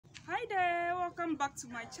welcome back to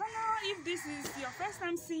my channel. If this is your first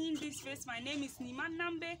time seeing this face, my name is Nima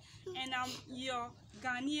and I'm your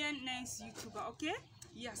Ghanaian nice YouTuber. Okay,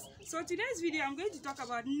 yes, so today's video I'm going to talk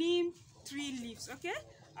about neem tree leaves. Okay,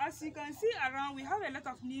 as you can see around, we have a lot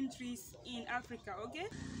of neem trees in Africa. Okay,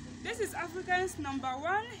 this is Africa's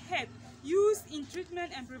 #1 herb used in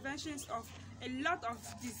treatment and prevention of a lot of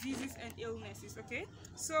diseases and illnesses. Okay,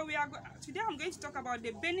 so today I'm going to talk about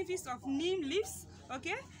the benefits of neem leaves,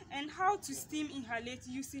 okay, and how to steam inhalate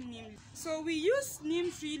using neem leaves. So we use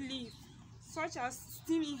neem tree leaf such as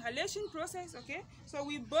steam inhalation process. Okay, so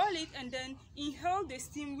we boil it and then inhale the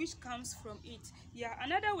steam which comes from it. Yeah,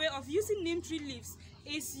 another way of using neem tree leaves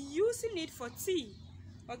is using it for tea.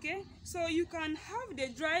 Okay, so you can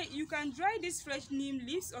dry these fresh neem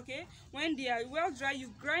leaves. Okay, when they are well dry,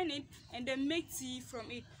 you grind it and then make tea from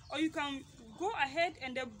it, or you can go ahead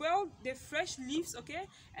and then boil the fresh leaves, okay,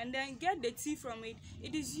 and then get the tea from it.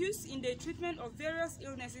 It is used in the treatment of various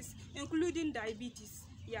illnesses including diabetes.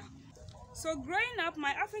 Yeah, so growing up,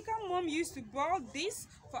 my African mom used to boil this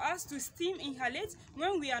for us to steam inhalate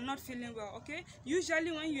when we are not feeling well. Okay,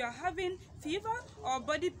 usually when you are having fever or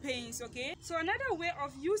body pains. Okay, so another way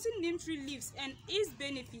of using neem tree leaves and its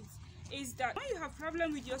benefits is that when you have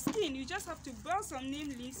problem with your skin, you just have to boil some neem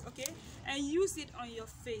leaves, okay, and use it on your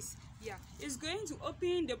face. Yeah, it's going to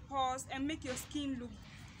open the pores and make your skin look.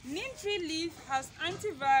 Neem tree leaf has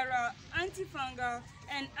antiviral, antifungal,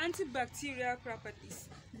 and antibacterial properties.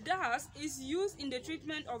 Thus, is used in the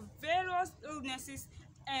treatment of various illnesses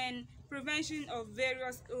and prevention of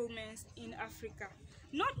various ailments in Africa.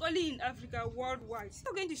 Not only in Africa, worldwide.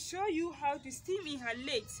 I'm going to show you how to steam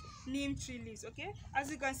inhalate neem tree leaves. Okay, as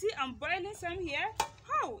you can see, I'm boiling some here.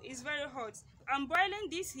 How? It's very hot. I'm boiling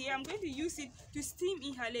this here. I'm going to use it to steam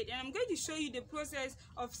inhalate, and I'm going to show you the process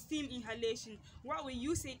of steam inhalation, what we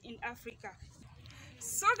use it in Africa.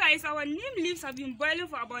 So guys, our neem leaves have been boiling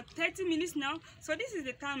for about 30 minutes now. So this is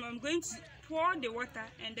the time I'm going to pour the water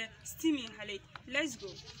and then steam inhalate. Let's go.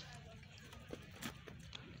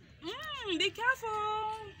 Be careful.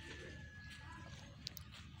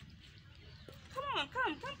 Come on,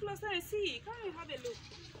 come closer and see. Come and have a look.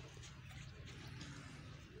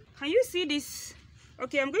 Can you see this?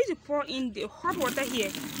 Okay, I'm going to pour in the hot water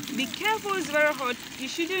here. Be careful, it's very hot. You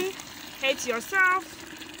shouldn't hurt yourself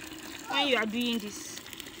when you are doing this.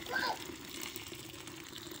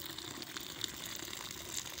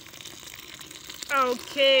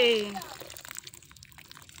 Okay.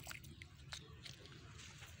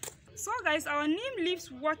 So guys, our neem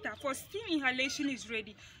leaves water for steam inhalation is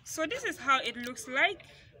ready. So this is how it looks like,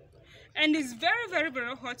 and it's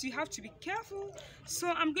very hot. You have to be careful. So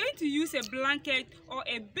I'm going to use a blanket or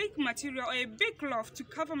a big material or a big cloth to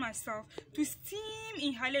cover myself to steam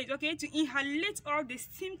inhalate, okay, to inhalate all the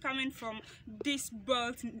steam coming from these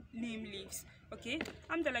boiled neem leaves. Okay,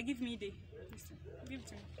 Amdala, give me the give it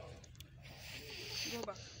to me. Go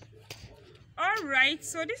back. All right,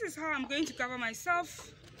 so this is how I'm going to cover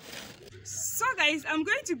myself. So guys, I'm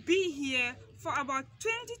going to be here for about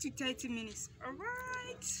 20 to 30 minutes. All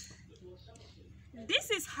right,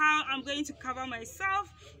 this is how I'm going to cover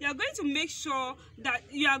myself. You are going to make sure that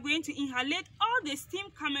you are going to inhalate all the steam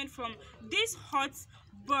coming from these hot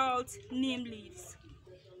boiled neem leaves.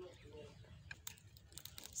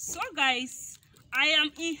 So guys, I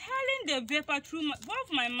am inhaling the vapor through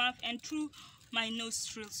both my mouth and through my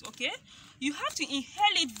nostrils. Okay, you have to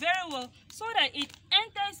inhale it very well so that it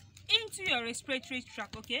enters into your respiratory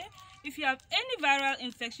tract. Okay, if you have any viral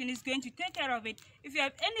infection, it's going to take care of it. If you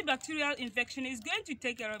have any bacterial infection, it's going to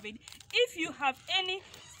take care of it. If you have any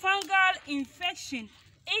fungal infection,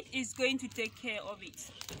 it is going to take care of it.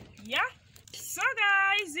 Yeah, so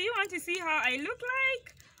guys, do you want to see how I look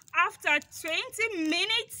like after 20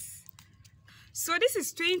 minutes? So this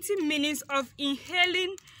is 20 minutes of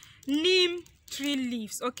inhaling neem tree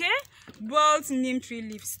leaves, okay, boiled neem tree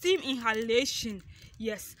leaves, steam inhalation.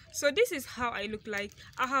 Yes, so this is how I look like.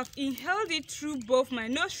 I have inhaled it through both my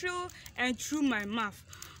nostril and through my mouth.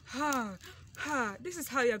 This is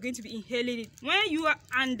how you are going to be inhaling it when you are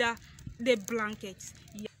under the blanket.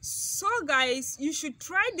 Yeah. So guys, you should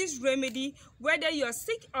try this remedy whether you are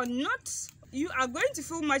sick or not. You are going to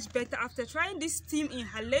feel much better after trying this steam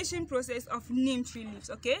inhalation process of neem tree leaves.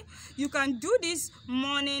 Okay, you can do this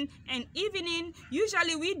morning and evening.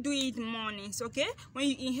 Usually we do it mornings. Okay, when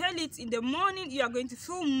you inhale it in the morning, you are going to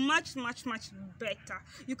feel much better.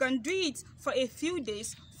 You can do it for a few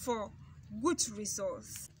days for good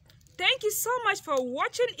results. Thank you so much for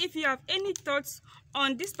watching. If you have any thoughts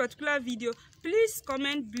on this particular video, please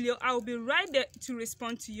comment below. I will be right there to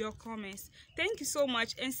respond to your comments. Thank you so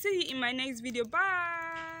much and see you in my next video. Bye.